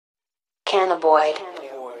Cannaboid.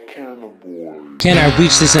 Can I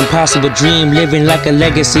reach this impossible dream? Living like a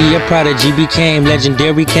legacy, a prodigy became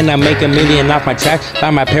legendary. Can I make $1 million off my track? Buy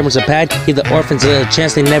my parents a pad, give the orphans a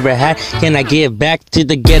chance they never had. Can I give back to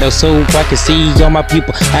the ghetto so I can see all my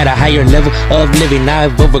people at a higher level of living? Now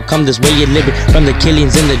I've overcome this way of living, from the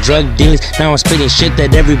killings and the drug dealings. Now I'm spitting shit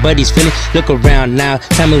that everybody's feeling. Look around now,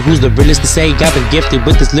 tell me who's the realest to say I've been gifted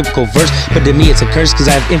with this lyrical verse. But to me it's a curse, cause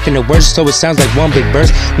I have infinite words, so it sounds like one big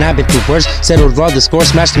burst. Now I've been through worse, settled all the score,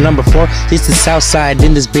 smashed the number 4. This is Southside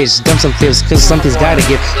in this bitch, dump some flips, cause something's gotta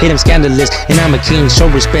give. Hit him scandalous, and I'm a king, show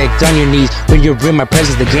respect on your knees. When you're in my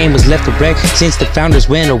presence, the game was left to wreck. Since the founders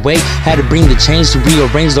went away, had to bring the change to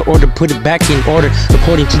rearrange the order, put it back in order.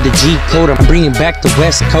 According to the G code, I'm bringing back the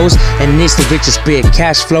West Coast, and it's the richest bit.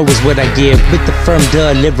 Cash flow is what I give, with the firm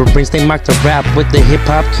deliverance. They mock the rap with the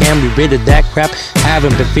hip-hop, can't be rid of that crap.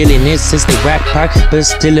 Haven't been feeling it since they whack Pac, but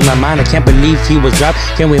still in my mind, I can't believe he was dropped.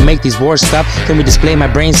 Can we make these wars stop? Can we display my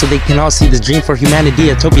brain so they can all see this dream for humanity?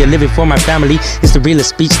 Utopia living for my family. It's the realest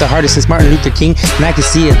speech, the hardest since Martin Luther King. And I can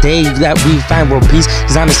see a day that we find world peace,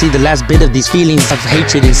 cause honestly the last bit of these feelings of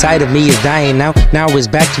hatred inside of me is dying now. Now it's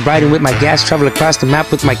back to riding with my gas, travel across the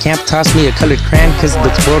map with my camp. Toss me a colored crayon, cause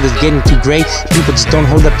the world is getting too gray. People just don't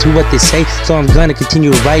hold up to what they say, so I'm gonna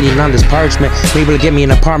continue writing on this parchment. Maybe to get me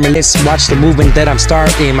an apartment, let's watch the movement that I'm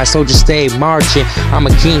starting. My soldiers stay marching. I'm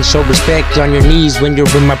a king, show respect on your knees. When you're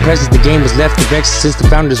in my presence, the game was left to wreck since the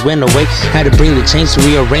founders went away. Had to bring the change to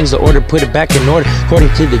rearrange the order, put it back in order.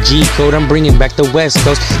 According to the G code, I'm bringing back the West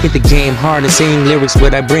Coast. Hit the game hard and saying lyrics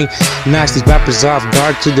what I bring. Knocks these rappers off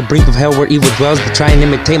guard, to the brink of hell where evil dwells. They try and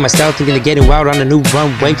imitate my style, thinking they're getting wild on a new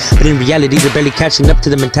runway, but in reality they're barely catching up to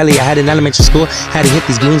the mentality I had in elementary school. Had to hit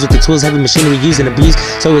these goons with the tools, heavy machinery used and abused,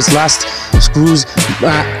 so it's lost screws.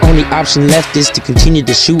 My only option left is to continue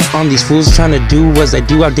to shoot on these fools, trying to do as I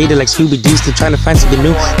do, outdated like Scooby-Doo, still trying to find something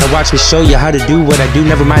new. Now watch me show you how to do what I do.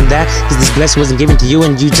 Never mind that, cause this blessing wasn't given to you,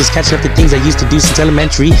 and you just catching up the things I used to do since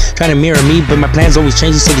elementary, trying to mirror me, but my plans always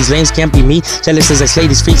changing, so these lanes can't be me. Jealous as I slay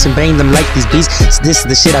these freaks and bang them like these beasts. So this is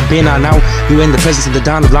the shit I've been on now. You in the presence of the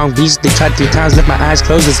dawn of Long Beach. They tried 3 times, left my eyes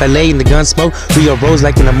closed as I lay in the gun smoke. Rio rose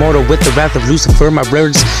like an immortal with the wrath of Lucifer. My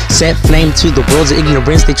words set flame to the world's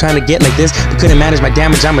ignorance. They trying to get like this, but couldn't manage my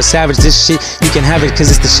damage. I'm a savage, this shit you can have it, cause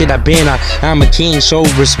it's the shit I've been on. I'm a king, show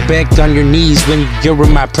respect on your knees. When you're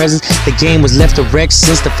in my presence, the game was left to wreck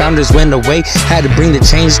since the founders went away. Had to bring the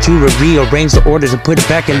change to rearrange the order, to put it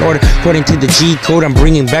back in order. According to the G code, I'm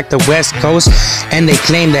bringing back the West Coast, and they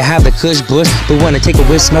claim they have the Kush bush, but when I take a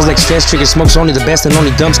whiff, smells like stress. Trigger smokes only the best and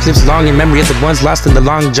only dumps clips long in memory of the ones lost in the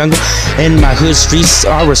long jungle. And my hood streets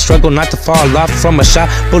are a struggle not to fall off from a shot.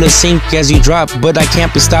 Bullets sink as you drop, but I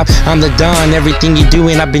can't be stopped. I'm the Don, everything you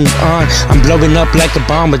doing I've been on. I'm blowing up like a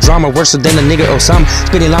bomb, a drama worse than a nigga Osama.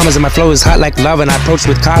 Spitting llamas and my flow is hot like lava, and I approach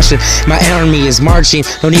with caution. My army is marching,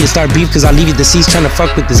 no need to start beef, cause I'll leave you deceased. Trying to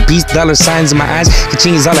fuck with this beast, dollar signs in my eyes.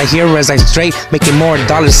 Ka-ching is all I hear as I straight, making more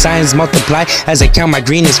dollar signs multiply as I count my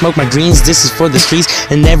green and smoke my greens. This is for the streets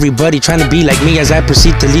and everybody trying to be like me as I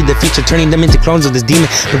proceed to lead the future, turning them into clones of this demon,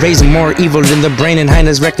 but raising more evil in the brain, and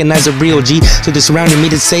highness recognize a real G. So they're surrounding me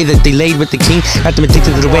to say that they laid with the king. Got them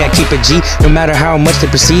addicted to the way I keep a G. No matter how much they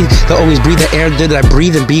proceed, they'll always breathe the air that I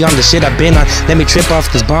breathe and be on the shit I've been on. Let me trip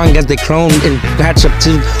off this bong as they clone and catch up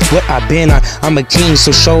to what I've been on. I'm a king,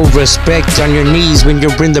 so show respect on your knees. When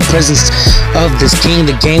you're in the presence of this king,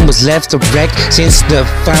 the game was left to wreck since the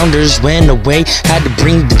founders went away. Had to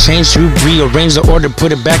bring the change to rearrange the order,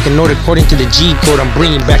 put it back in order. According to the G code, I'm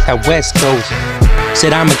bringing back that West Coast.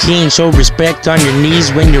 Said I'm a king, show respect on your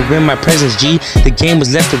knees. When you're in my presence, G. The game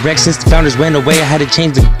was left to wreck since the founders went away. I had to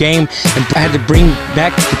change the game, and I had to bring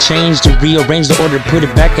back the change to rearrange the order, put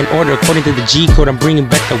it back in order. According to the G code, I'm bringing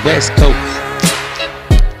back the West Coast.